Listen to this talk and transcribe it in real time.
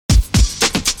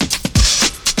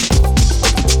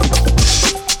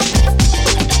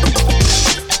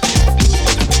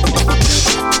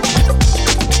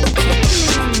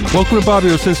Welcome to Bobby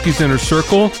Owsinski's Inner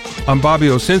Circle. I'm Bobby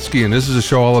Owsinski, and this is a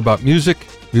show all about music,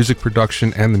 music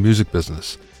production, and the music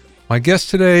business. My guest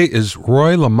today is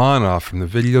Roy Lamanna from the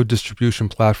video distribution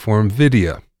platform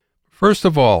Vydia. First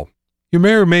of all, you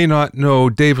may or may not know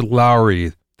David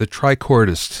Lowery, the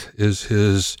tricordist, is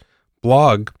his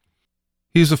blog.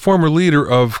 He's a former leader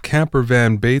of Camper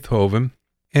Van Beethoven,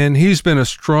 and he's been a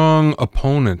strong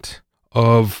opponent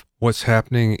of what's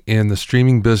happening in the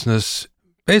streaming business,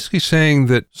 basically saying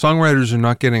that songwriters are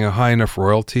not getting a high enough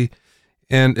royalty.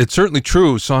 And it's certainly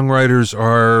true. Songwriters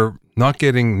are not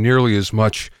getting nearly as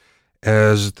much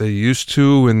as they used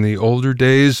to in the older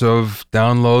days of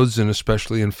downloads and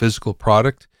especially in physical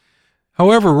product.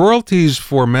 However, royalties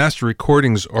for master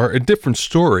recordings are a different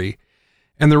story,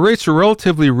 and the rates are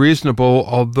relatively reasonable,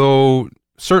 although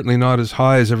certainly not as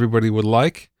high as everybody would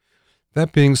like.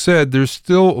 That being said, there's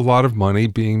still a lot of money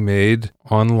being made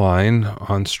online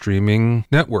on streaming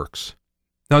networks.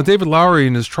 Now, David Lowery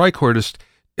and his tricordist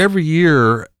every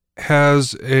year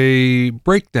has a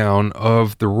breakdown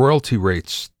of the royalty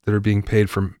rates that are being paid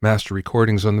for master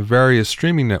recordings on the various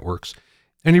streaming networks.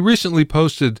 And he recently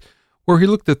posted where he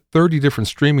looked at 30 different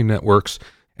streaming networks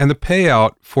and the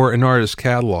payout for an artist's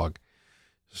catalog.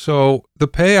 So the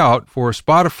payout for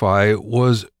Spotify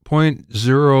was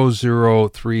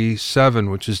 0.0037,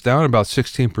 which is down about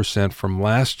 16% from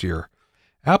last year.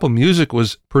 Apple Music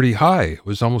was pretty high. It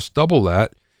was almost double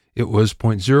that. It was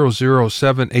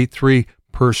 0.00783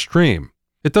 per stream.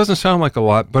 It doesn't sound like a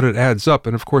lot, but it adds up.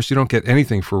 And of course, you don't get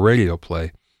anything for radio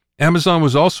play. Amazon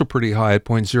was also pretty high at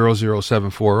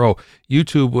 0.00740.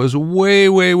 YouTube was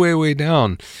way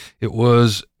down. It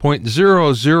was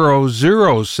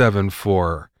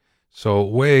 0.00074. So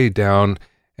way down.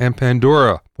 And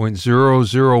Pandora,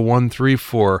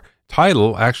 0.00134.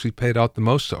 Tidal actually paid out the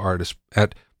most to artists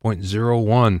at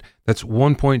 0.01. That's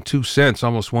 1.2 cents,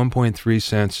 almost 1.3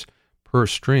 cents per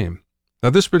stream. Now,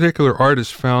 this particular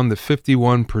artist found that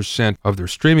 51% of their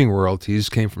streaming royalties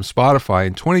came from Spotify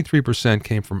and 23%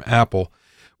 came from Apple,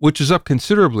 which is up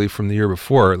considerably from the year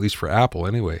before, at least for Apple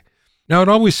anyway. Now, it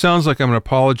always sounds like I'm an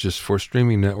apologist for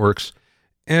streaming networks,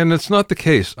 and it's not the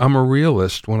case. I'm a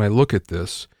realist when I look at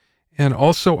this. And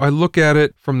also, I look at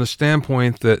it from the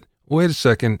standpoint that, wait a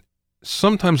second,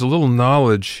 sometimes a little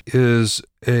knowledge is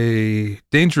a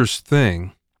dangerous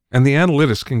thing, and the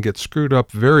analytics can get screwed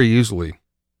up very easily.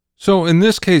 So in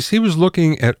this case, he was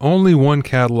looking at only one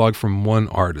catalog from one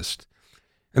artist,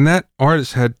 and that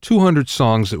artist had 200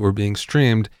 songs that were being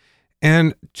streamed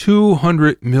and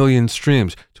 200 million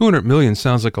streams. 200 million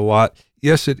sounds like a lot.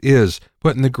 Yes, it is,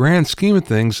 but in the grand scheme of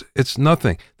things, it's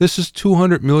nothing. This is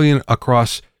 200 million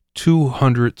across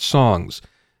 200 songs.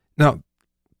 Now,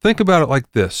 think about it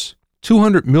like this.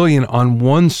 200 million on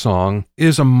one song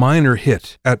is a minor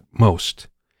hit at most.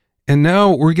 And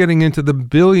now we're getting into the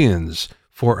billions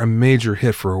for a major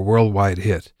hit, for a worldwide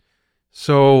hit.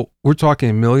 So we're talking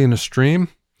a million a stream,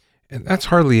 and that's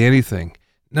hardly anything.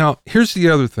 Now, here's the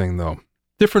other thing, though.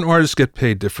 Different artists get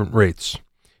paid different rates,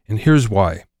 and here's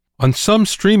why. On some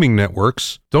streaming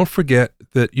networks, don't forget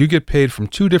that you get paid from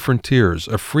two different tiers,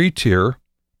 a free tier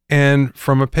and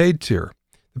from a paid tier.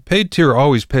 The paid tier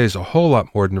always pays a whole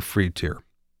lot more than the free tier.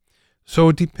 So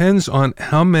it depends on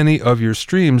how many of your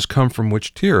streams come from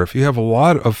which tier. If you have a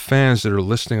lot of fans that are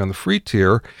listening on the free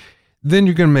tier, then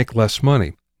you're going to make less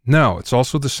money. Now, it's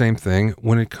also the same thing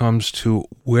when it comes to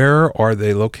where are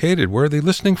they located? Where are they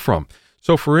listening from?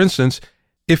 So for instance,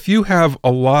 if you have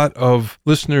a lot of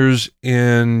listeners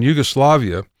in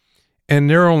Yugoslavia and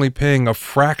they're only paying a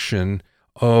fraction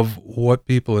of what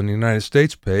people in the United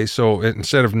States pay. So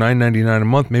instead of $9.99 a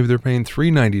month, maybe they're paying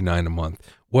 $3.99 a month.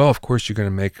 Well, of course, you're going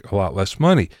to make a lot less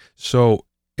money. So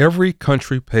every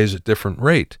country pays a different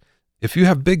rate. If you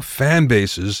have big fan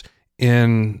bases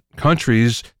in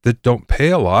countries that don't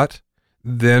pay a lot,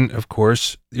 then, of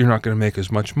course, you're not going to make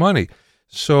as much money.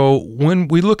 So when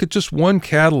we look at just one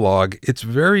catalog, it's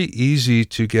very easy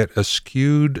to get a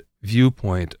skewed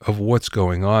viewpoint of what's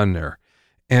going on there.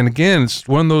 And again, it's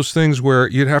one of those things where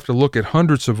you'd have to look at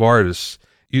hundreds of artists.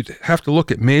 You'd have to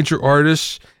look at major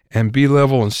artists and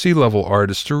B-level and C-level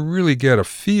artists to really get a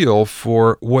feel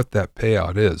for what that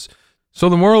payout is. So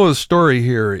the moral of the story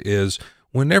here is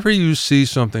whenever you see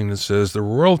something that says the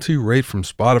royalty rate from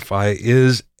Spotify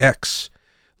is X,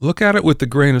 look at it with a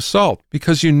grain of salt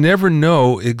because you never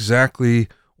know exactly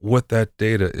what that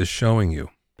data is showing you.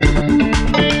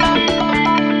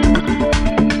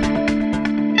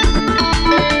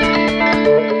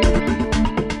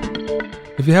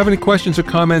 If you have any questions or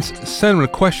comments, send them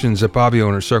to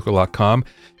questions@BobbyOwnerCircle.com.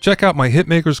 Check out my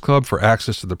Hitmakers Club for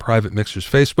access to the Private Mixers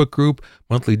Facebook group,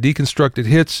 monthly deconstructed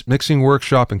hits, mixing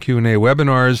workshop, and Q&A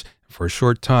webinars. for a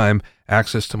short time,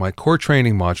 access to my core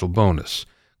training module bonus.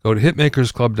 Go to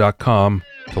hitmakersclub.com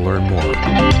to learn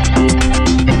more.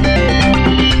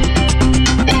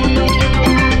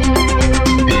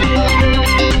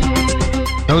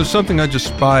 Now, there's something I just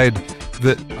spied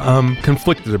that I'm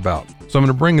conflicted about. So I'm going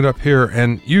to bring it up here,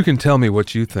 and you can tell me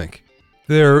what you think.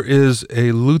 There is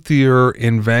a luthier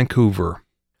in Vancouver,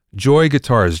 Joy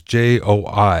Guitars,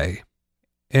 Joi,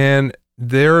 and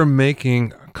they're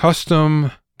making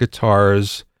custom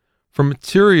guitars from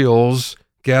materials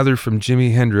gathered from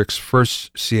Jimi Hendrix's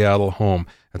first Seattle home.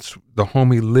 That's the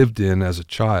home he lived in as a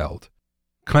child.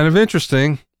 Kind of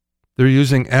interesting. They're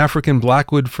using African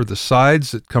blackwood for the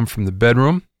sides that come from the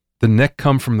bedroom. The neck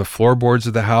come from the floorboards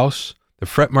of the house. The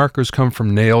fret markers come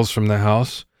from nails from the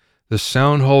house. The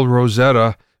sound hole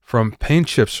rosetta from paint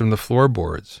chips from the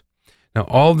floorboards. Now,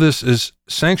 all this is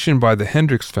sanctioned by the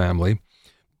Hendrix family,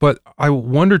 but I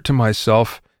wondered to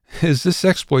myself, is this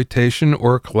exploitation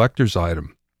or a collector's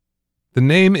item? The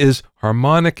name is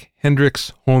Harmonic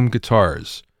Hendrix Home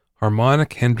Guitars.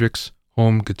 Harmonic Hendrix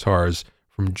Home Guitars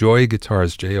from Joy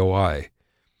Guitars, Joi.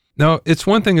 Now, it's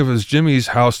one thing if it was Jimmy's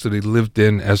house that he lived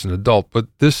in as an adult, but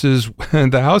this is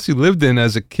the house he lived in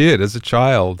as a kid, as a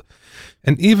child.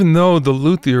 And even though the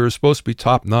luthier is supposed to be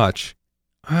top-notch,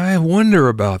 I wonder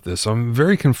about this. I'm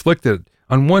very conflicted.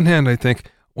 On one hand, I think,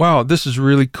 wow, this is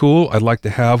really cool. I'd like to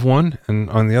have one. And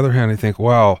on the other hand, I think,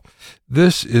 wow,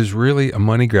 this is really a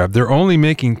money grab. They're only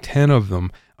making 10 of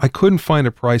them. I couldn't find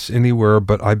a price anywhere,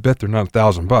 but I bet they're not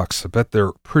 $1,000. I bet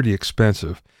they're pretty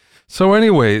expensive. So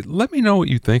anyway, let me know what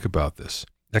you think about this.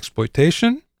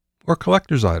 Exploitation or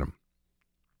collector's item?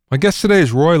 My guest today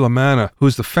is Roy Lamanna, who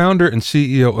is the founder and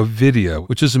CEO of Vydia,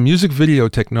 which is a music video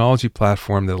technology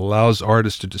platform that allows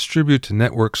artists to distribute to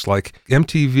networks like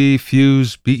MTV,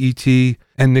 Fuse, BET,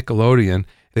 and Nickelodeon.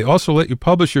 They also let you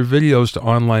publish your videos to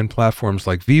online platforms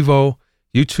like Vevo,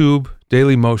 YouTube,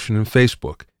 Dailymotion, and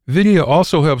Facebook. Vydia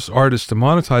also helps artists to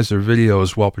monetize their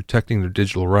videos while protecting their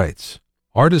digital rights.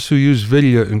 Artists who use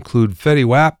Vydia include Fetty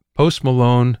Wap, Post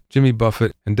Malone, Jimmy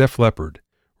Buffett, and Def Leppard.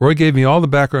 Roy gave me all the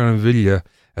background on Vydia,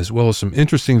 as well as some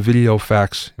interesting video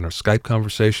facts in our Skype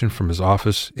conversation from his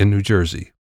office in New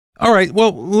Jersey. All right,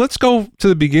 well, let's go to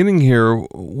the beginning here.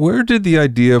 Where did the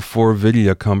idea for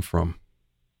Vydia come from?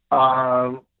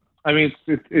 I mean,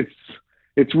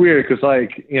 it's weird because,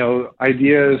 like, you know,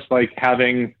 ideas like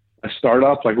having a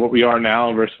startup like what we are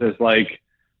now versus like,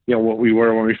 you know, what we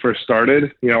were when we first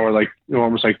started, you know, we're like, you know,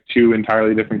 almost like two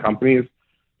entirely different companies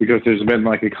because there's been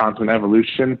like a constant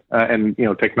evolution and, you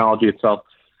know, technology itself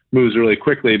moves really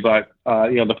quickly. But,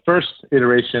 you know, the first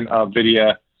iteration of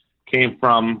Vydia came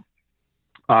from,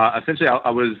 essentially I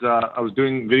was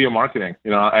doing video marketing.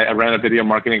 You know, I ran a video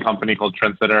marketing company called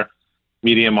Trendsetter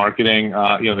Media Marketing. You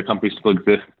know, the company still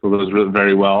exists, so it was really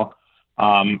very well.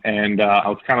 And I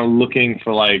was kind of looking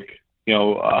for like, you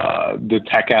know, the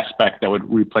tech aspect that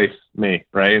would replace me,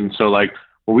 right? And so like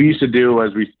what we used to do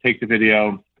was we take the video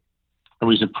and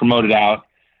we used to promote it out,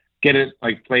 get it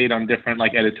like played on different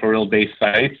like editorial based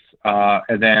sites.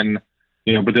 And then,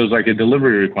 you know, but there was like a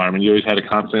delivery requirement. You always had to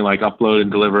constantly like upload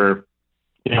and deliver,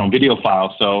 you know, video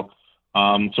files. So,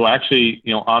 so actually,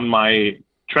 you know, on my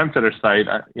Trendsetter site,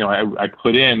 you know, I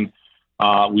put in,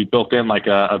 we built in like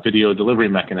a video delivery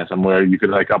mechanism where you could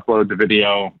like upload the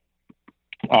video,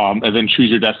 and then choose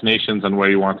your destinations and where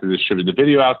you want to distribute the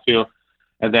video out to.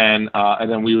 And then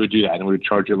we would do that, and we would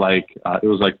charge you like, it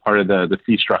was like part of the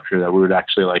fee structure that we would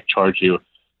actually like charge you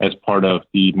as part of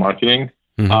the marketing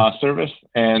service.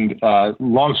 And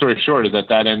long story short is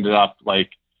that ended up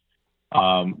like,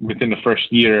 within the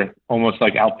first year, almost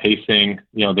like outpacing,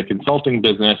 you know, the consulting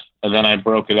business. And then I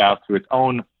broke it out to its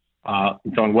own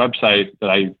website that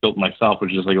I built myself,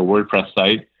 which is like a WordPress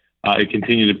site. It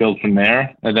continued to build from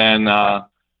there. And then,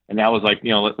 and that was like,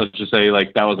 you know, let's just say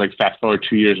like, that was like fast forward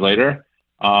 2 years later.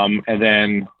 And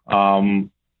then,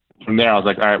 from there I was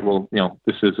like, all right, well, you know,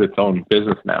 this is its own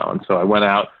business now. And so I went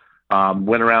out,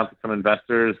 went around to some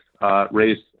investors,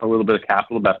 raised a little bit of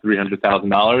capital, about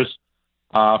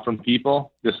 $300,000, from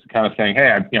people, just kind of saying,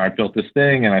 hey, I built this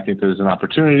thing and I think there's an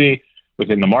opportunity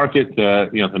within the market to,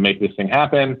 you know, to make this thing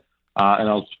happen. And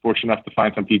I was fortunate enough to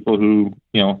find some people who,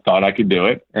 you know, thought I could do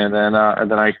it. And then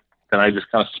I just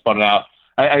kind of spun it out.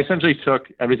 I essentially took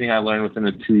everything I learned within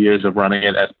the 2 years of running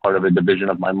it as part of a division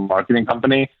of my marketing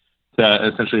company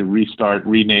to essentially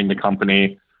rename the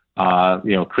company,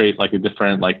 you know, create like a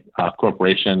different like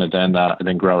corporation and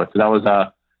then grow it. So that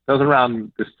was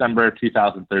around December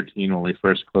 2013 when we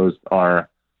first closed our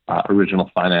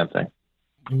original financing.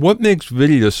 What makes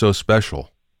Vydia so special?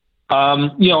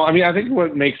 You know, I mean, I think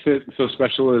what makes it so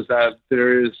special is that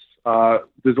there's a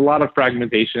lot of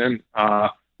fragmentation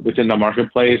within the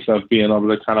marketplace of being able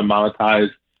to kind of monetize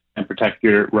and protect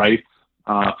your rights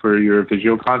for your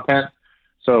visual content.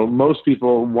 So most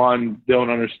people, one, don't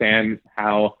understand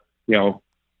how,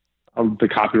 the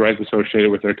copyrights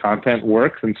associated with their content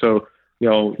works. And so,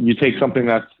 you take something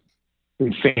that's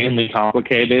insanely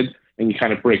complicated and you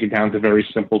kind of break it down to very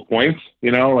simple points,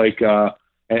 and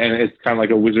it's kind of like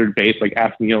a wizard base, like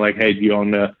asking you, like, hey, do you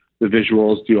own the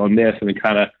visuals? Do you own this? And it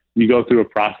kind of, you go through a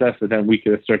process and then we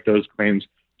can assert those claims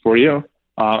for you.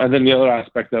 And then the other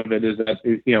aspect of it is that,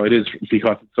 it is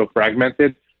because it's so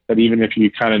fragmented that even if you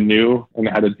kind of knew and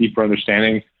had a deeper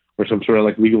understanding or some sort of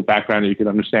like legal background that you could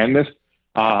understand this,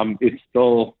 it's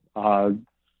still,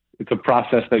 it's a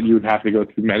process that you would have to go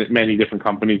through many different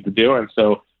companies to do. And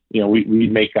so, we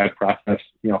make that process,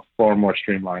 far more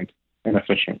streamlined and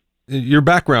efficient. Your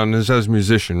background is as a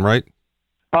musician, right?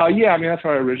 Yeah, I mean, that's how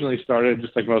I originally started.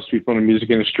 Just like most people in the music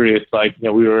industry, it's like,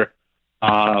 we were,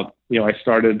 I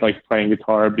started like playing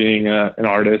guitar, being an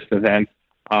artist, and then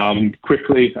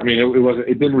quickly, I mean,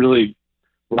 it didn't really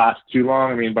last too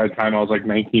long. I mean, by the time I was like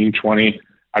 19, 20,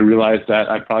 I realized that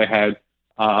I probably had,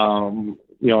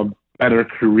 a better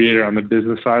career on the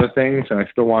business side of things, and I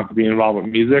still wanted to be involved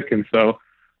with music. And so,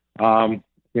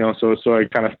 so I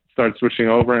kind of started switching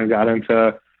over and got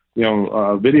into,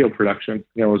 video production.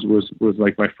 Was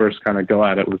like my first kind of go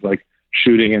at it, was like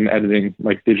shooting and editing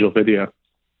like digital video.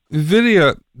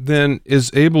 NVIDIA then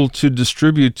is able to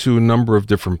distribute to a number of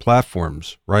different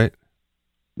platforms, right?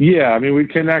 Yeah, I mean, we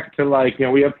connect to like,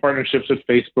 we have partnerships with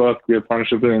Facebook, we have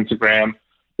partnerships with Instagram,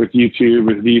 with YouTube,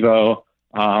 with Vivo,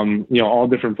 all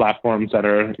different platforms that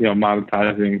are,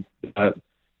 monetizing,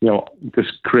 this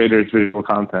creator's visual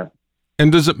content.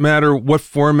 And does it matter what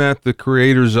format the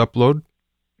creators upload?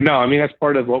 No, I mean, that's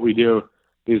part of what we do,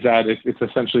 is that it's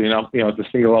essentially, it's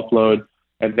a single upload,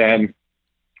 and then,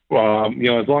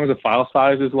 as long as the file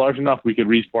size is large enough, we could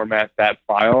reformat that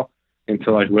file into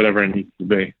like whatever it needs to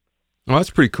be. Well, that's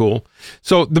pretty cool.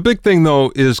 So the big thing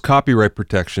though is copyright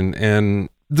protection. And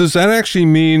does that actually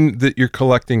mean that you're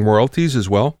collecting royalties as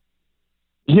well?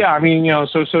 Yeah, I mean,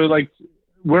 so like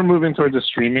we're moving towards a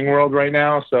streaming world right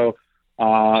now. So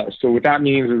what that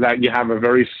means is that you have a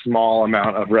very small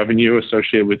amount of revenue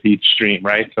associated with each stream,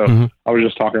 right? So I was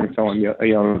just talking to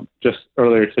someone, just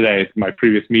earlier today, my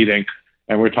previous meeting,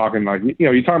 and we're talking like,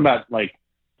 you're talking about like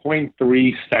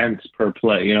 0.3 cents per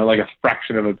play, like a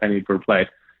fraction of a penny per play.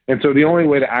 And so the only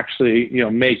way to actually,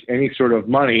 make any sort of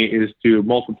money is to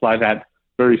multiply that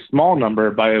very small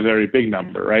number by a very big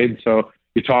number, right? So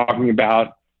you're talking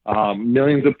about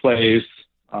millions of plays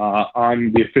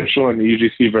on the official and the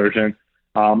UGC version,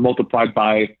 multiplied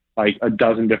by like a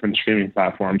dozen different streaming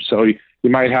platforms. So you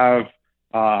might have,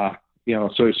 so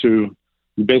you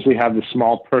basically have the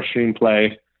small per stream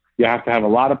play. You have to have a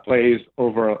lot of plays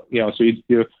over, so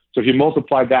if you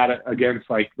multiply that against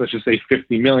like, let's just say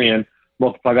 50 million,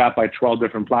 multiply that by 12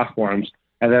 different platforms,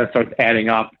 and then it starts adding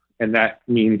up, and that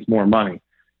means more money.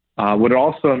 What it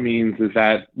also means is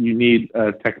that you need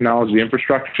a technology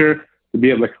infrastructure to be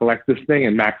able to collect this thing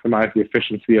and maximize the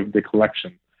efficiency of the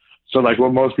collection. So like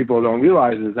what most people don't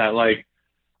realize is that like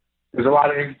there's a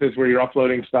lot of instances where you're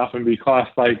uploading stuff, and because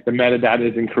like the metadata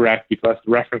is incorrect, because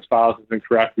the reference files is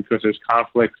incorrect, because there's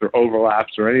conflicts or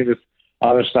overlaps or any of this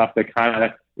other stuff that kind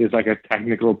of is like a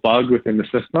technical bug within the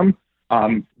system,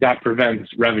 that prevents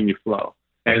revenue flow.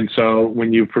 And so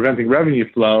when you're preventing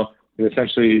revenue flow, it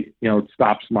essentially,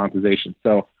 stops monetization.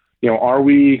 So, are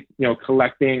we,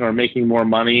 collecting or making more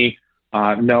money?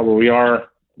 No, but we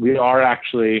are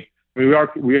actually, we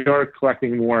are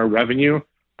collecting more revenue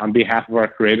on behalf of our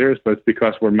creators, but it's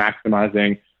because we're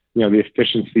maximizing, the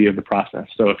efficiency of the process.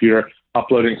 So if you're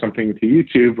uploading something to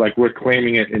YouTube, like we're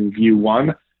claiming it in view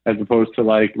one, as opposed to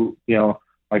like,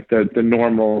 like the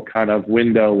normal kind of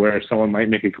window where someone might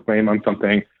make a claim on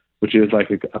something, which is like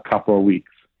a couple of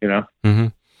weeks, Mm-hmm.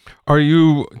 Are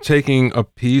you taking a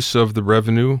piece of the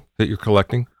revenue that you're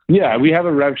collecting? Yeah, we have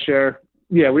a rev share.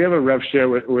 Yeah, we have a rev share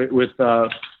with with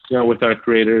our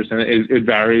creators, and it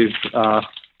varies,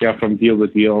 from deal to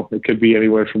deal. It could be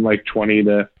anywhere from like 20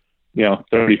 to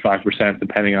 35%,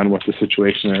 depending on what the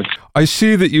situation is. I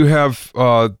see that you have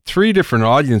 3 different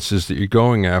audiences that you're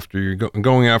going after. You're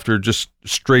going after just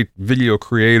straight video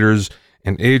creators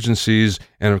and agencies,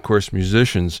 and of course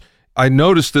musicians. I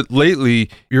noticed that lately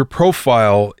your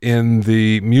profile in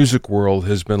the music world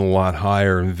has been a lot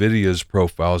higher, and NVIDIA's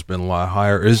profile has been a lot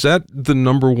higher. Is that the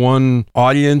number one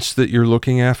audience that you're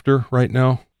looking after right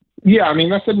now? Yeah, I mean,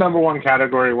 that's the number one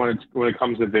category when it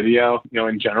comes to video,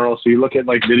 in general. So you look at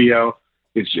like video,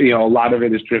 it's, a lot of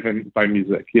it is driven by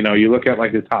music. You look at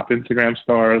like the top Instagram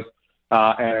stars,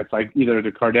 and it's like either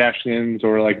the Kardashians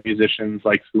or like musicians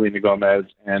like Selena Gomez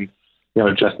and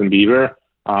Justin Bieber.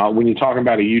 When you're talking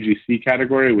about a UGC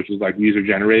category, which is like user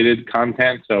generated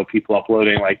content, so people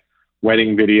uploading like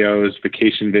wedding videos,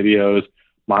 vacation videos,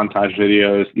 montage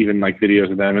videos, even like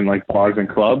videos of them in like bars and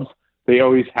clubs, they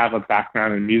always have a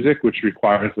background in music, which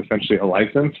requires essentially a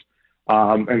license.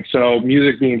 And so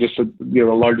music being just the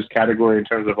largest category in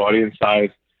terms of audience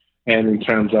size and in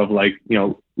terms of like,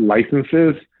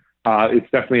 licenses,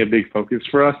 it's definitely a big focus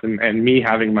for us. And me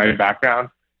having my background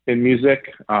in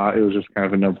music, it was just kind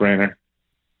of a no-brainer.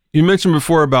 You mentioned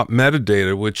before about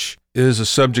metadata, which is a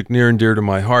subject near and dear to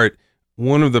my heart.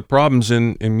 One of the problems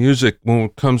in music when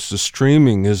it comes to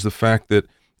streaming is the fact that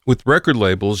with record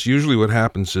labels, usually what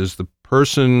happens is the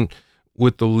person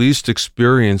with the least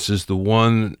experience is the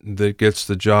one that gets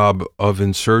the job of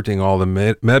inserting all the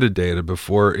metadata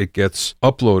before it gets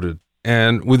uploaded.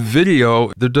 And with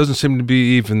video, there doesn't seem to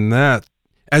be even that.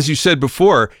 As you said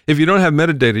before, if you don't have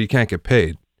metadata, you can't get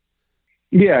paid.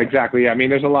 Yeah, exactly. I mean,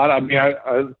 there's a lot of,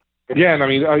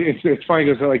 it's funny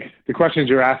because like the questions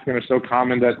you're asking are so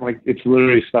common that like it's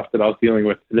literally stuff that I was dealing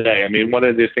with today. I mean, one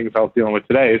of the things I was dealing with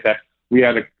today is that we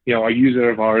had a user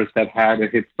of ours that had a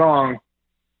hit song,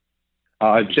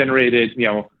 generated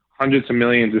hundreds of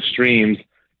millions of streams,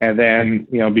 and then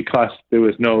because there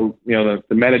was no the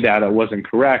metadata wasn't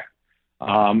correct,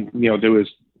 there was,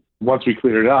 once we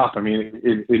cleared it up, I mean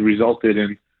it resulted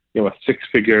in a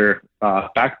six-figure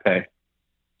back pay.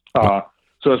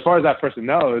 So as far as that person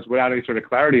knows, without any sort of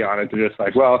clarity on it, they're just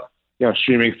like, well,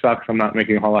 streaming sucks. I'm not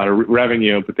making a whole lot of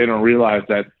revenue, but they don't realize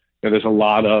that there's a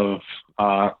lot of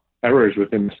errors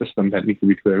within the system that need to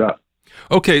be cleared up.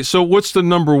 Okay, so what's the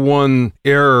number one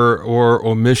error or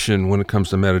omission when it comes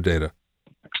to metadata?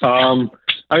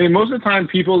 I mean, most of the time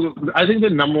I think the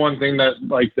number one thing that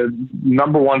like the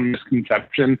number one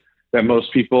misconception that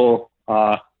most people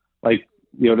that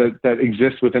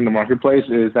exists within the marketplace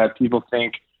is that people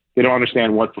think they don't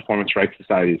understand what performance rights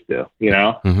societies do,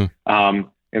 Mm-hmm.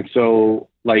 And so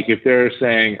like if they're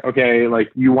saying, okay, like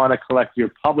you want to collect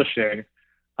your publishing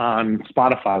on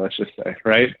Spotify, let's just say,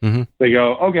 right? Mm-hmm. They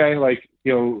go, okay, like,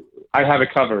 I have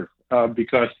it covered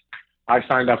because I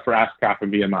signed up for ASCAP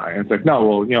and BMI. And it's like, no,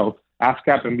 well,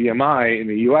 ASCAP and BMI in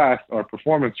the US are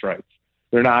performance rights.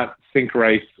 They're not sync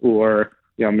rights or,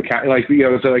 so like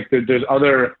there's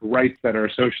other rights that are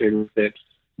associated with it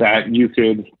that you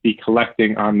could be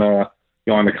collecting on the,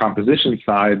 on the composition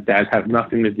side that have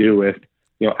nothing to do with,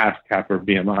 ASCAP or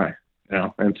BMI,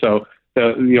 And so,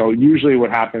 usually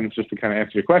what happens, just to kind of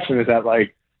answer your question, is that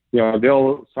like,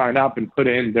 they'll sign up and put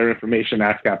in their information,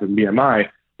 ASCAP and BMI,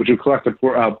 which will collect a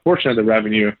portion of the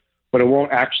revenue, but it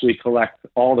won't actually collect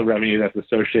all the revenue that's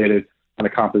associated on the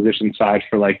composition side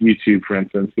for like YouTube, for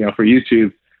instance. For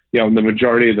YouTube, the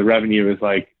majority of the revenue is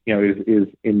like, is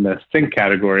in the sync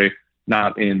category,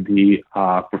 not in the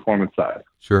performance side.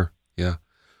 Sure. Yeah.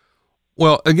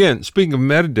 Well, again, speaking of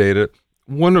metadata,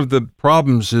 one of the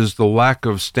problems is the lack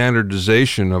of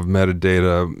standardization of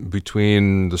metadata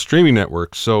between the streaming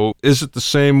networks. So is it the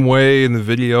same way in the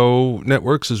video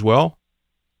networks as well?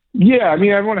 Yeah, I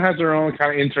mean, everyone has their own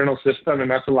kind of internal system, and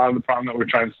that's a lot of the problem that we're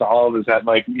trying to solve is that,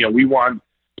 like, we want,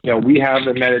 we have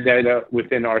the metadata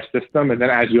within our system, and then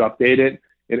as you update it,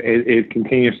 it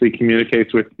continuously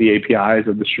communicates with the APIs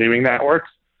of the streaming networks.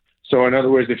 So in other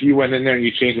words, if you went in there and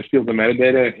you changed the field of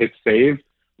metadata and hit save,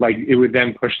 like it would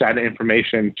then push that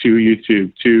information to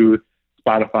YouTube, to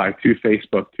Spotify, to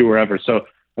Facebook, to wherever. So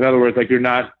in other words, like you're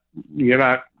not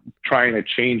trying to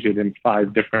change it in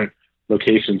 5 different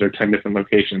locations or 10 different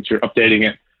locations. You're updating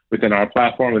it within our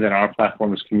platform, and then our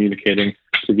platform is communicating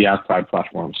to the outside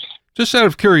platforms. Just out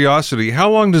of curiosity, how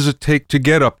long does it take to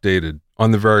get updated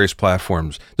on the various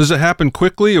platforms? Does it happen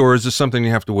quickly, or is this something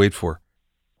you have to wait for?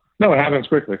 No, it happens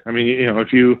quickly. I mean,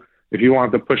 if you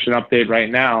want to push an update right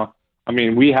now, I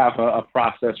mean, we have a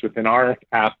process within our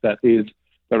app that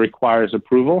requires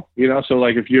approval, so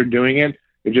like if you're doing it,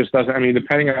 it just doesn't, I mean,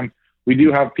 depending on, we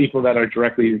do have people that are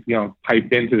directly,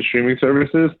 piped into the streaming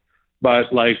services,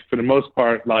 but like for the most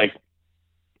part, like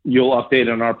you'll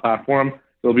update on our platform,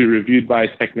 it'll be reviewed by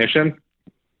a technician,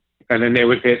 and then they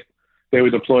would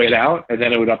deploy it out, and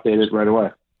then it would update it right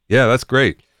away. Yeah, that's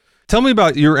great. Tell me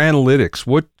about your analytics.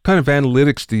 What kind of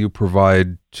analytics do you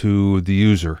provide to the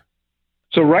user?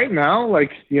 So right now,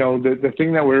 like, the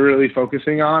thing that we're really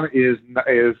focusing on is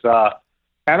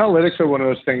analytics are one of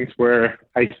those things where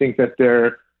I think that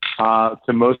they're,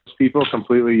 to most people,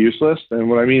 completely useless. And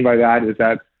what I mean by that is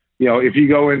that, if you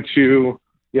go into,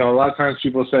 a lot of times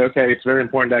people say, okay, it's very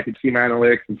important that I can see my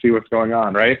analytics and see what's going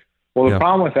on, right? Well, the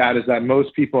problem with that is that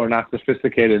most people are not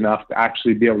sophisticated enough to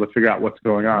actually be able to figure out what's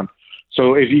going on.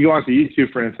 So if you go onto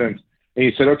YouTube, for instance, and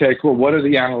you said, okay, cool, what are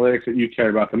the analytics that you care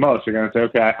about the most? You're going to say,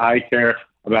 okay, I care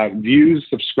about views,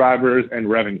 subscribers, and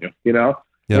revenue, you know?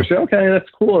 Yeah. I say, okay, that's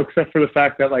cool, except for the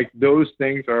fact that like those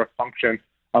things are a function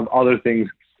of other things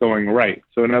going right.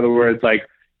 So in other words, like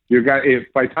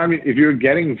if you're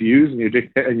getting views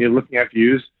and you're looking at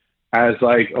views as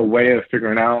like a way of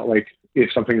figuring out like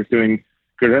if something is doing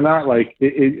good or not, like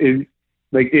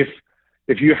like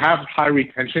if you have high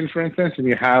retention, for instance, and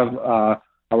you have a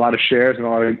lot of shares and a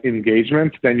lot of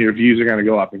engagement, then your views are going to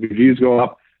go up. If your views go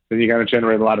up, then you're going to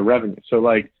generate a lot of revenue.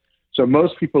 So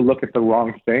most people look at the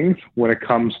wrong things when it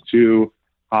comes to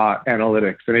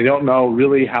analytics, and they don't know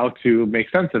really how to make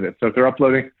sense of it. So if they're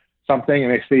uploading something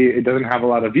and they see it doesn't have a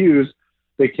lot of views,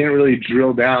 they can't really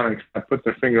drill down and put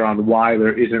their finger on why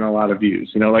there isn't a lot of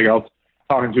views. You know, like I was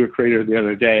talking to a creator the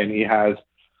other day, and he has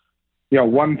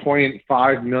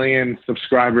 1.5 million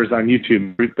subscribers on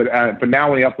YouTube, but now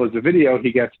when he uploads a video,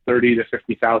 he gets 30 to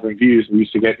 50,000 views. We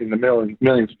used to get in the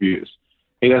millions of views.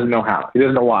 He doesn't know how. He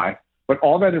doesn't know why. But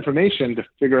all that information to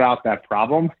figure out that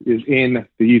problem is in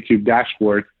the YouTube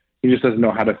dashboard. He just doesn't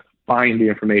know how to find the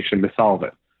information to solve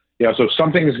it. So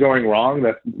something is going wrong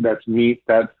that leads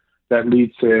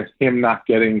to him not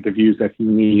getting the views that he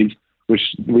needs,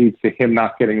 which leads to him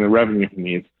not getting the revenue he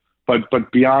needs.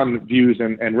 But beyond views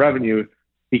and revenue,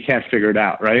 he can't figure it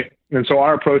out, right? And so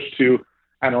our approach to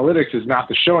analytics is not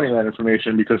to showing that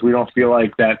information, because we don't feel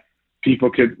like that people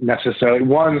could necessarily,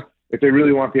 one, if they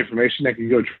really want the information, they can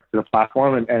go to the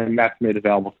platform and that's made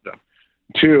available to them.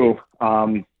 Two,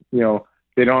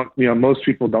 they don't, most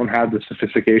people don't have the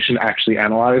sophistication to actually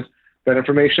analyze that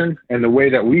information. And the way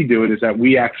that we do it is that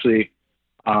we actually,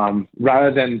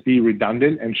 rather than be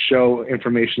redundant and show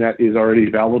information that is already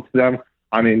available to them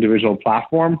on an individual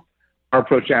platform, our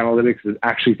approach to analytics is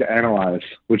actually to analyze,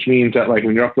 which means that like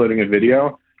when you're uploading a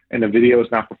video and the video is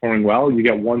not performing well, you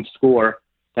get one score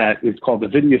that is called the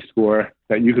video score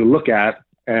that you can look at,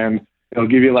 and it'll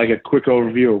give you like a quick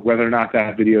overview of whether or not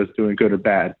that video is doing good or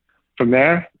bad. From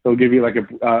there, they'll give you like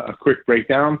a quick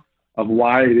breakdown of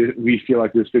why we feel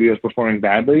like this video is performing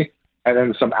badly, and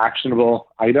then some actionable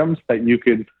items that you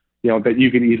could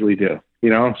easily do.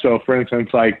 So for instance,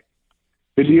 like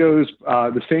videos,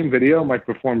 the same video might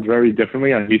perform very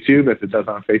differently on YouTube as it does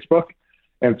on Facebook.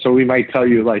 And so we might tell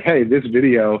you like, hey, this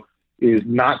video is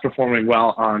not performing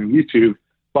well on YouTube,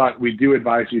 but we do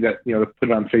advise you that, to put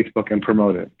it on Facebook and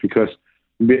promote it because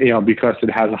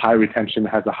it has a high retention,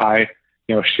 has a high,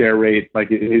 share rate. Like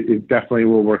it definitely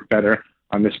will work better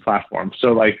on this platform.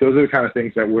 So like, those are the kind of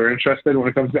things that we're interested in when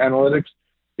it comes to analytics,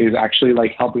 is actually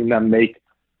like helping them make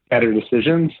better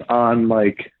decisions on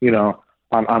like,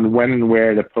 on when and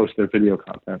where to post their video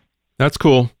content. That's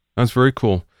cool. That's very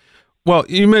cool. Well,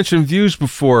 you mentioned views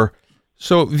before.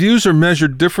 So views are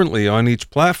measured differently on each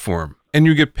platform, and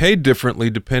you get paid differently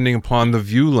depending upon the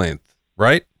view length,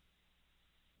 right?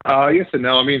 Yes and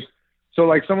no. I mean, so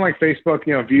like something like Facebook,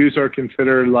 views are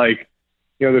considered like,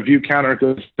 the view counter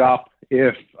goes up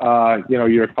if,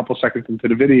 you're a couple seconds into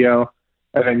the video,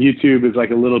 and then YouTube is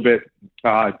like a little bit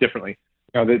differently.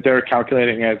 They're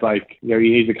calculating as like, you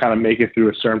need to kind of make it through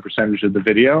a certain percentage of the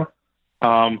video.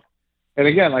 And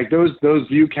again, like those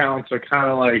view counts are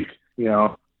kind of like,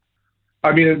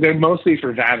 I mean, they're mostly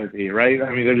for vanity, right? I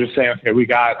mean, they're just saying, okay, we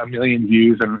got 1 million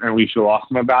views and we feel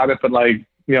awesome about it. But like,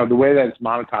 the way that it's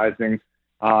monetizing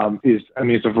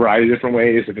it's a variety of different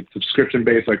ways. If it's subscription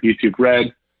based, like YouTube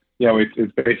Red,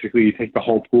 it's basically you take the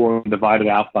whole pool and divide it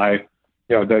out by,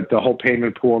 the whole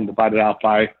payment pool and divide it out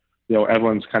by,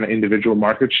 everyone's kind of individual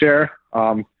market share.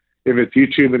 If it's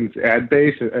YouTube and it's ad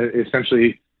based,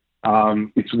 essentially,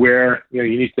 it's where,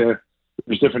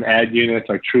 there's different ad units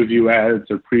like TrueView ads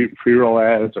or pre-roll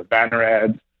ads or banner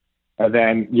ads. And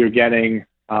then you're getting,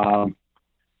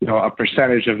 a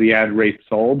percentage of the ad rate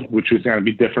sold, which is going to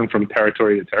be different from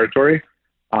territory to territory.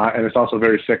 And it's also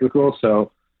very cyclical.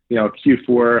 So,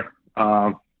 Q4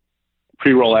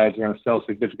 pre-roll ads are going to sell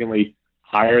significantly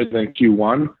higher than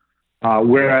Q1.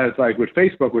 Whereas like with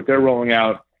Facebook, what they're rolling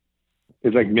out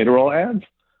is like mid-roll ads,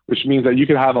 which means that you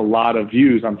could have a lot of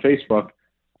views on Facebook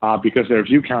because their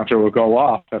view counter will go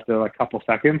off after like a couple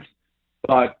seconds.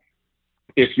 But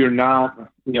if you're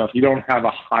not, if you don't have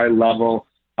a high level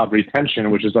of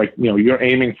retention, which is like, you're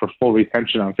aiming for full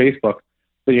retention on Facebook,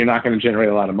 then you're not going to generate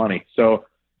a lot of money. So,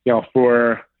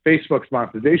 for Facebook's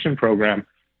monetization program,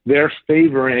 they're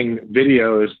favoring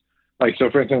videos. Like, so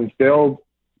for instance, they'll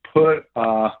put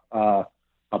a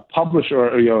publisher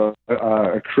or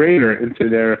a creator into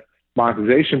their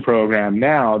monetization program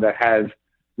now that has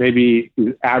maybe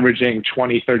averaging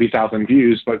 20, 30,000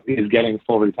 views, but is getting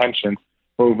full retention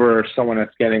over someone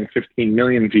that's getting 15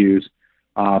 million views.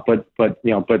 But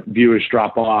viewers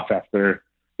drop off after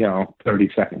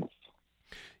 30 seconds.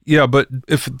 Yeah, but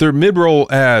if they're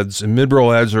mid-roll ads, and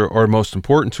mid-roll ads are most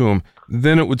important to them,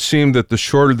 then it would seem that the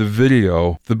shorter the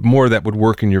video, the more that would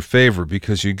work in your favor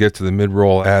because you get to the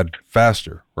mid-roll ad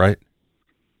faster, right?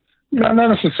 No, not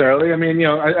necessarily. I mean,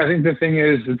 I think the thing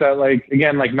is that, like,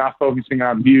 again, like, not focusing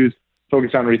on views,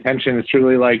 focus on retention. It's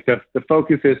really like the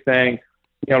focus is saying,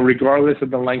 regardless of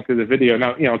the length of the video.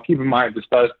 Now, keep in mind this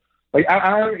does, like,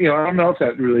 I don't know if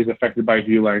that really is affected by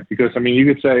view length, because I mean,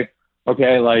 you could say,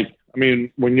 okay, like, I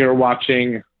mean, when you're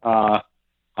watching, like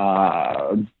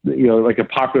a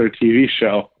popular TV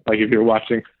show, like if you're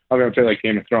watching, I'm going to say like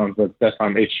Game of Thrones, but that's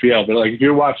on HBO. But like if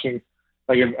you're watching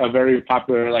like a very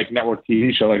popular like network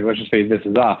TV show, like let's just say This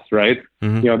Is Us, right?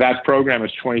 Mm-hmm. That program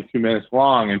is 22 minutes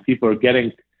long, and people are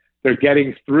getting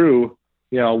through,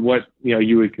 what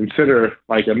you would consider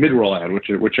like a mid-roll ad, which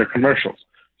are commercials.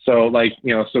 So like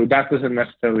so that doesn't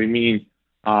necessarily mean.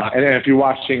 And then if you're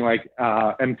watching like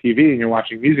MTV and you're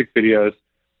watching music videos,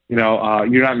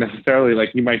 you're not necessarily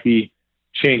like, you might be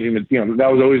changing the,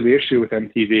 that was always the issue with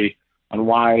MTV on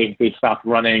why they stopped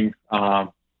running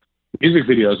music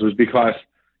videos, was because,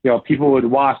 people would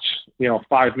watch,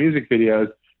 5 music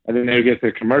videos and then they would get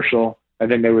the commercial and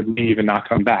then they would leave and not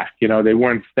come back. They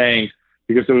weren't staying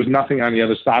because there was nothing on the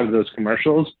other side of those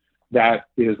commercials that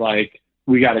is like,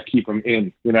 we got to keep them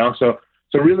in, So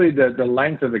really the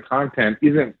length of the content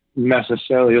isn't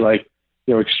necessarily like,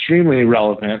 extremely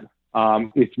relevant.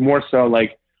 It's more so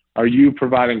like, are you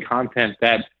providing content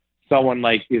that someone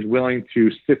like is willing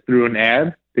to sit through an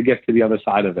ad to get to the other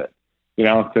side of it?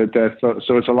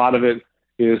 So it's a lot of it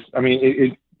is, I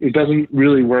mean, it doesn't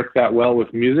really work that well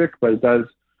with music, but it does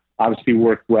obviously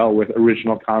work well with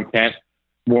original content,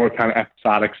 more kind of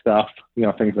episodic stuff,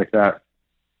 things like that.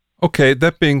 Okay,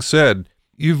 that being said,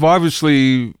 you've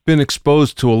obviously been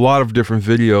exposed to a lot of different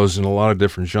videos in a lot of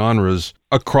different genres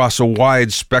across a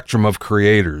wide spectrum of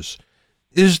creators.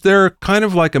 Is there kind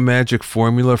of like a magic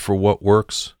formula for what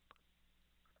works?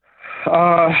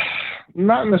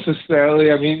 Not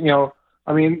necessarily. I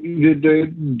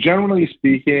mean, generally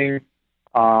speaking,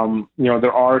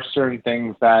 there are certain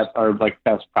things that are like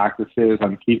best practices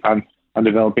on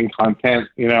developing content,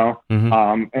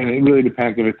 Mm-hmm. And it really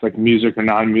depends if it's like music or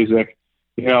non-music,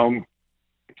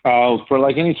 for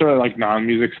like any sort of like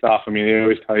non-music stuff. I mean, they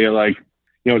always tell you like,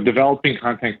 developing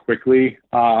content quickly,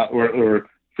 or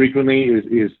frequently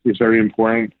is very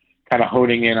important, kind of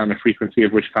honing in on the frequency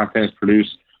of which content is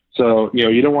produced. So,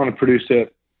 you don't want to produce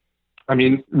it. I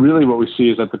mean, really what we see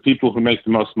is that the people who make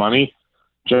the most money,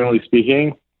 generally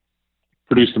speaking,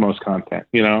 produce the most content,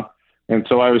 And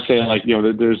so I would say like,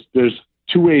 there's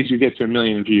 2 ways you get to 1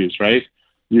 million views, right?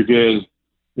 You could,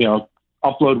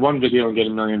 upload one video and get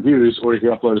 1 million views, or you could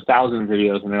upload 1,000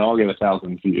 videos and they all get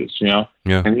 1,000 views, Yeah.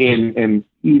 And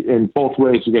in both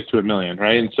ways you get to 1 million,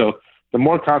 right? And so the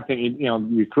more content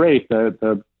you create,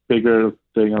 the bigger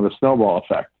the snowball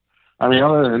effect. I mean,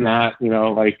 other than that,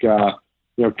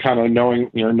 kind of knowing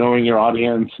your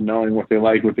audience, knowing what they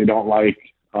like, what they don't like,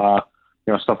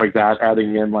 stuff like that,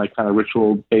 adding in like kind of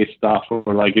ritual-based stuff,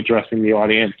 or like addressing the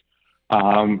audience,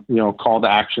 call to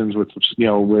actions with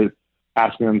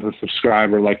asking them to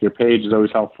subscribe or like your page is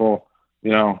always helpful.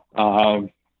 There are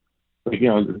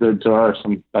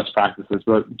some best practices,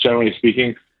 but generally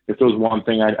speaking, if there was one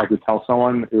thing I could tell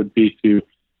someone, it would be to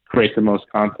create the most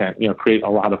content, create a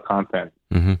lot of content,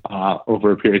 mm-hmm.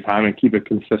 Over a period of time and keep it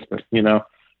consistent,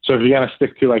 So if you're going to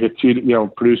stick to like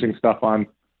producing stuff on,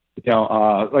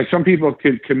 like some people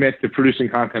could commit to producing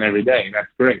content every day, and that's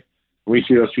great. We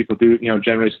see those people do,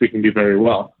 generally speaking, do very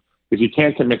well. If you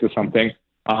can't commit to something,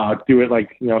 do it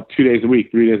like, 2 days a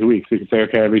week, 3 days a week. So you can say,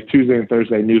 okay, every Tuesday and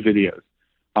Thursday, new videos.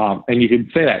 And you can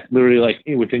say that literally like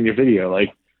within your video,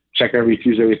 like check every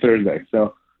Tuesday or Thursday.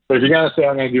 So, but if you're going to say,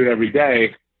 I'm going to do it every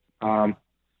day,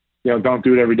 don't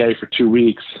do it every day for 2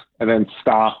 weeks and then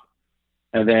stop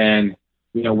and then,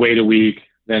 wait a week,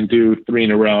 then do 3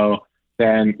 in a row.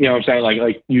 Then, I'm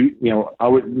saying I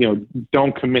would,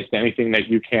 don't commit to anything that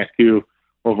you can't do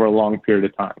over a long period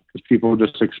of time, because people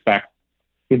just expect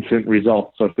instant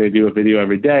results. So if they do a video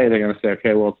every day, they're going to say,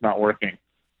 okay, well, it's not working.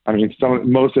 I mean,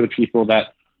 most of the people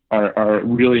that are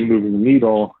really moving the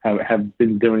needle have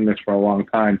been doing this for a long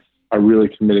time, are really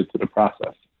committed to the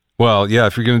process. Well, yeah,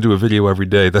 if you're going to do a video every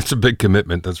day, that's a big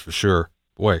commitment, that's for sure.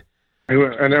 Boy.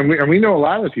 And we know a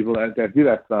lot of the people that do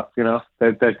that stuff,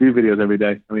 that do videos every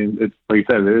day. I mean, it's like you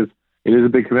said, it is a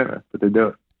big commitment, but they do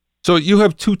it. So you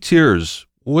have 2 tiers.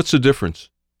 What's the difference?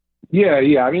 Yeah.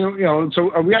 I mean,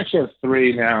 so we actually have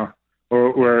 3 now,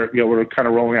 or we're kind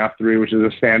of rolling out 3, which is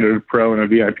a standard, pro, and a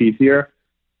VIP tier.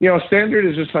 Standard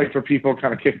is just like for people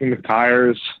kind of kicking the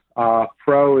tires.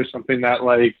 Pro is something that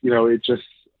like, it just,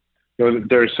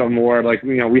 there's some more like,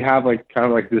 we have like kind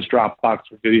of like this Dropbox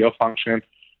for video function.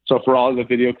 So for all of the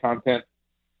video content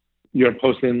you're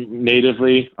posting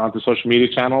natively onto social media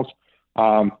channels,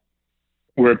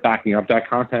 we're backing up that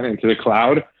content into the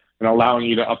cloud and allowing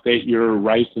you to update your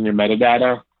rights and your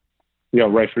metadata,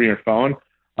 right from your phone.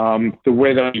 The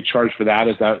way that we charge for that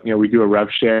is that, we do a rev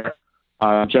share.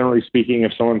 Generally speaking,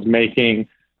 if someone's making,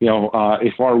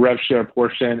 if our rev share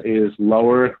portion is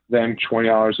lower than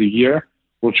 $20 a year,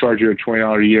 we'll charge you a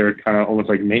 $20 a year, kind of almost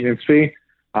like maintenance fee.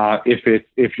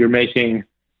 If you're making,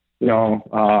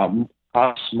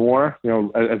 us more,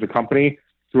 as a company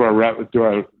through our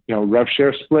rev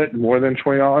share split more than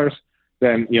 $20,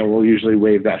 then, we'll usually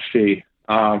waive that fee.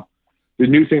 The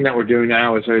new thing that we're doing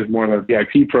now is more of a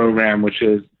VIP program, which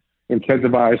is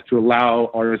incentivized to allow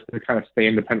artists to kind of stay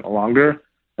independent longer.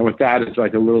 And with that, it's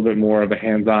like a little bit more of a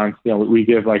hands-on, we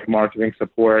give like marketing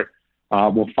support.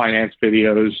 We'll finance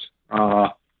videos.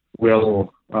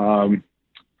 We'll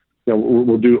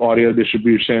do audio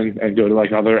distribution and go to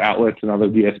like other outlets and other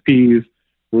DSPs.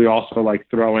 We also like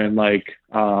throw in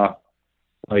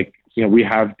we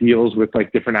have deals with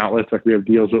like different outlets. Like we have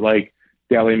deals with like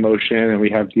Daily Motion, and we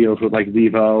have deals with like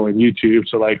Vivo and YouTube.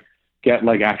 So like get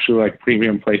like actual like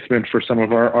premium placement for some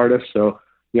of our artists. So,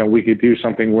 we could do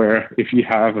something where if you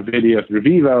have a video through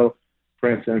Vivo, for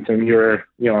instance, and you're,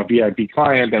 a VIP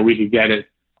client, that we could get it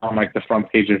on like the front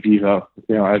page of Vivo,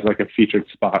 as like a featured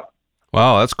spot.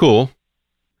 Wow, that's cool.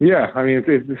 Yeah, I mean,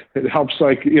 it helps.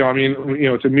 Like,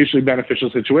 it's a mutually beneficial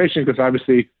situation because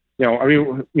obviously,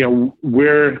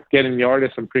 we're getting the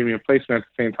artist some premium placement at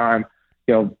the same time.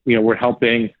 We're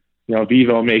helping,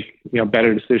 Vivo make,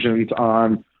 better decisions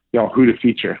on, who to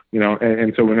feature.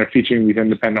 And so when they're featuring these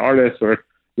independent artists or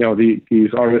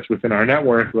these artists within our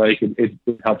network, like it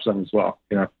helps them as well.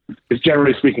 Because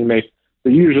generally speaking, they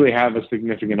usually have a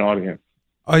significant audience.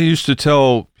 I used to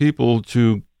tell people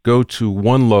to go to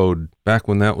OneLoad back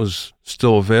when that was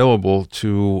still available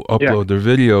to upload their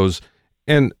videos.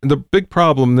 And the big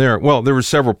problem there, well, there were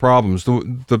several problems.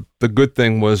 The good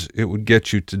thing was it would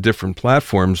get you to different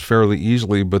platforms fairly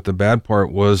easily, but the bad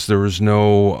part was there was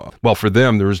no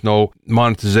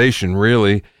monetization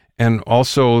really, and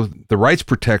also the rights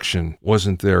protection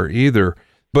wasn't there either.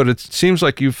 But it seems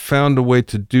like you've found a way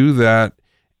to do that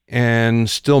and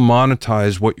still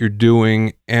monetize what you're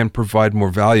doing and provide more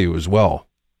value as well.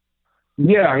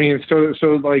 Yeah, I mean, so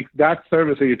like that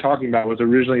service that you're talking about was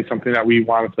originally something that we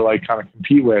wanted to like kind of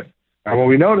compete with. And what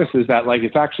we noticed is that like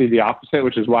it's actually the opposite,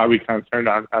 which is why we kind of turned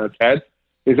on its head,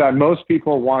 is that most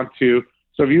people want to.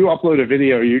 So if you upload a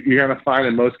video, you're going to find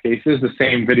in most cases the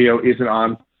same video isn't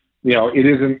on, it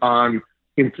isn't on.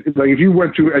 Like if you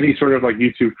went to any sort of like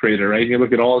YouTube creator, right? You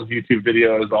look at all his YouTube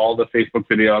videos, all the Facebook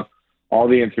videos, all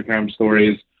the Instagram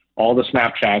stories, all the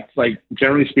Snapchats, like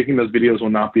generally speaking, those videos will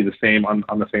not be the same on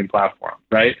the same platform,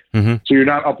 right? Mm-hmm. So you're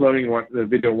not uploading the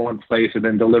video one place and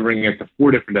then delivering it to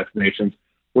 4 different destinations.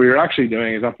 What you're actually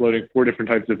doing is uploading 4 different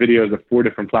types of videos to 4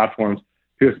 different platforms,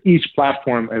 because each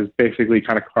platform has basically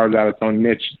kind of carved out its own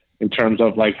niche in terms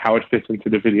of like how it fits into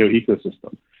the video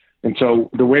ecosystem. And so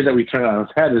the way that we turn it on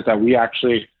its head is that we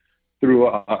actually, through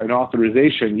an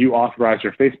authorization, you authorize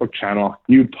your Facebook channel,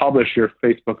 you publish your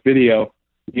Facebook video,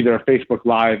 either a Facebook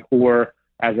Live or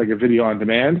as like a video on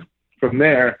demand. From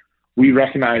there, we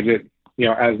recognize it,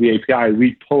 as the API,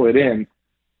 we pull it in,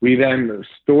 we then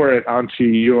store it onto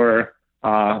your,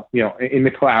 in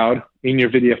the cloud, in your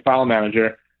video file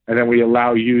manager, and then we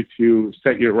allow you to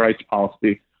set your rights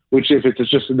policy, which if it's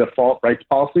just a default rights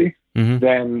policy,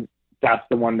 then that's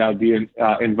the one that would be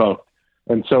invoked.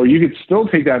 And so you could still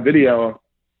take that video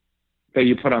that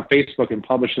you put on Facebook and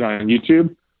publish it on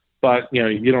YouTube, but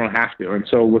you don't have to. And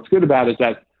so what's good about it is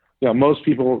that most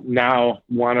people now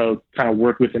want to kind of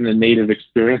work within the native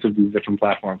experience of these different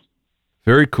platforms.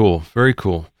 Very cool. Very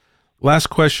cool. Last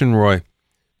question, Roy.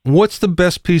 What's the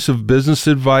best piece of business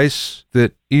advice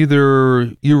that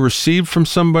either you received from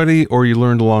somebody or you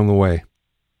learned along the way?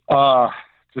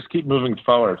 Just keep moving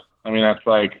forward. I mean, that's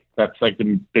like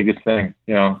the biggest thing,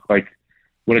 like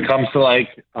when it comes to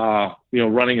like,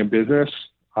 running a business,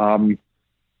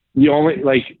 you only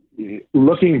like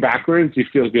looking backwards, you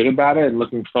feel good about it. And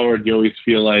looking forward, you always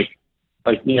feel like,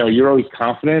 you're always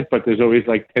confident, but there's always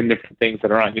like 10 different things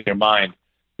that are on your mind,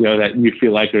 that you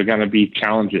feel like are going to be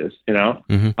challenges, and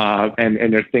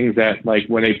there's things that like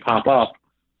when they pop up,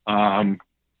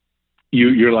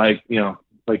 you're like,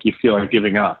 like you feel like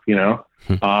giving up,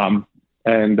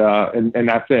 and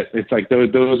that's it. It's like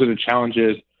those are the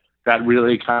challenges that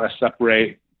really kind of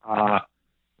separate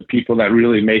the people that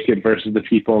really make it versus the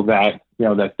people that,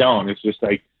 that don't. It's just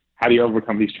like, how do you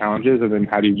overcome these challenges? And then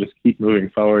how do you just keep moving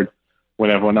forward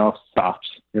when everyone else stops,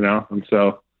 And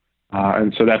so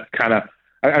that's kind of,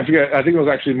 I forget, I think it was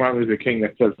actually Martin Luther King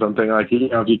that said something like,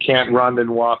 if you can't run and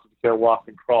walk, if you can't walk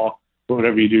and crawl,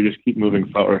 whatever you do, just keep moving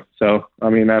forward. So, I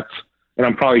mean, and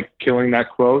I'm probably killing that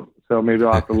quote, so maybe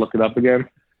I'll have to look it up again.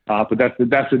 But that's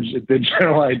the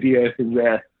general idea is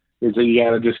that you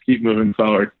got to just keep moving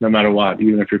forward no matter what,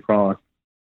 even if you're crawling.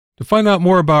 To find out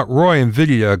more about Roy and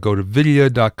Vidya, go to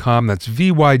vidya.com. That's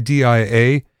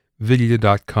VYDIA,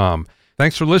 vidya.com.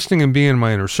 Thanks for listening and being in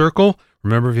my inner circle.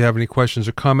 Remember, if you have any questions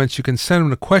or comments, you can send them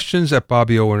to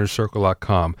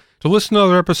questions@BobbyOInnerCircle.com. To listen to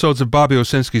other episodes of Bobby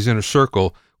Owsinski's Inner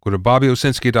Circle, go to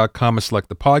BobbyOwsinski.com and select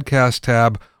the podcast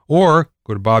tab, or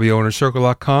go to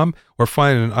BobbyOInnerCircle.com, or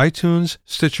find it in iTunes,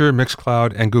 Stitcher,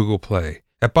 Mixcloud, and Google Play.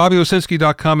 At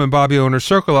BobbyOwsinski.com and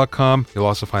BobbyOInnerCircle.com, you'll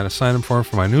also find a sign-up form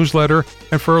for my newsletter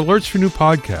and for alerts for new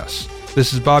podcasts.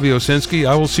 This is Bobby Owsinski.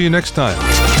 I will see you next time.